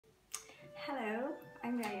Hello,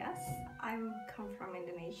 I'm Yayasz. I come from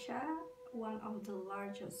Indonesia, one of the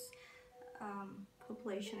largest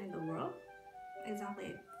population in the world,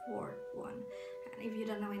 exactly fourth one. And if you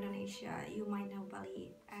don't know Indonesia, you might know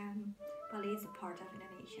Bali, and Bali is a part of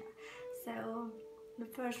Indonesia. So the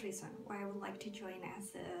first reason why I would like to join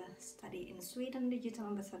as a study in Sweden digital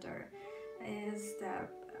ambassador is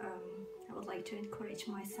that I would like to encourage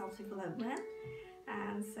my self-development,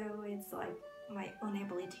 and so it's like my own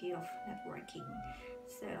ability of networking.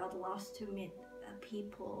 So I'd love to meet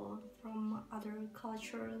people from other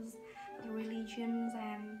cultures, other religions,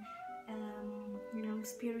 and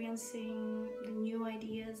experiencing the new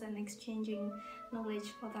ideas and exchanging knowledge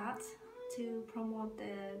for that, to promote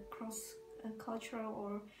the cross cultural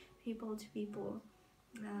or people to people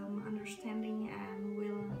understanding, and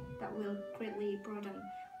that will greatly broaden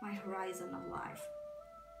my horizon of life.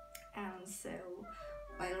 And so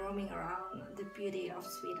while roaming around the beauty of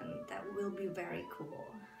Sweden, that will be very cool,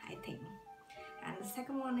 I think. And the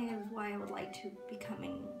second one is why I would like to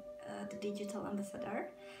becoming the digital ambassador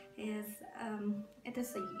is it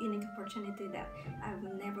is a unique opportunity that I've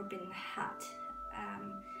never been had.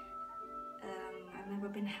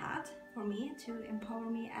 For me to empower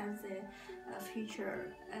me as a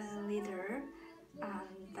future leader,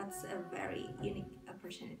 and that's a very unique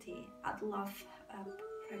opportunity. I'd love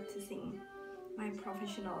practicing my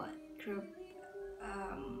professional group,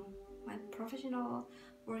 my professional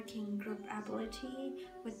working group ability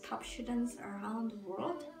with top students around the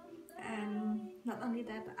world. And not only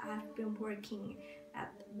that, I've been working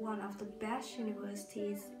at one of the best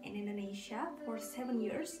universities in Indonesia for 7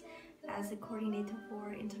 years as a coordinator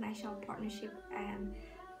for international partnership and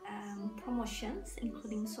promotions,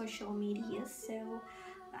 including social media. So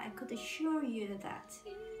I could assure you that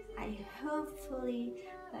I hopefully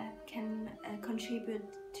can contribute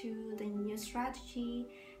to the new strategy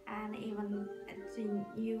and even the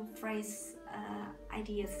new phrase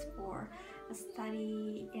ideas for a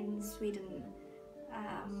study in Sweden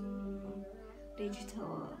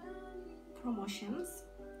digital promotions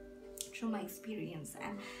through my experience.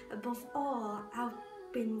 And above all, I've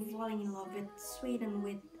been falling in love with Sweden,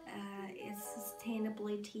 with its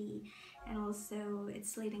sustainability and also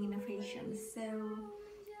its leading innovation. So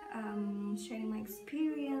sharing my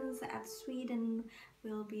experience at Sweden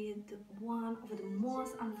will be one of the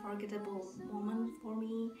most unforgettable moments for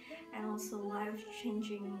me, and also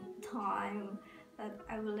life-changing time that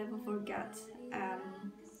I will never forget,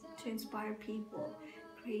 to inspire people,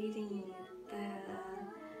 creating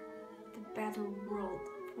the better world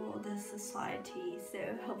for the society. So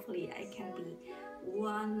hopefully I can be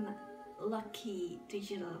one lucky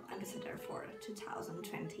digital ambassador for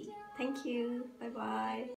 2020. Thank you. Bye bye.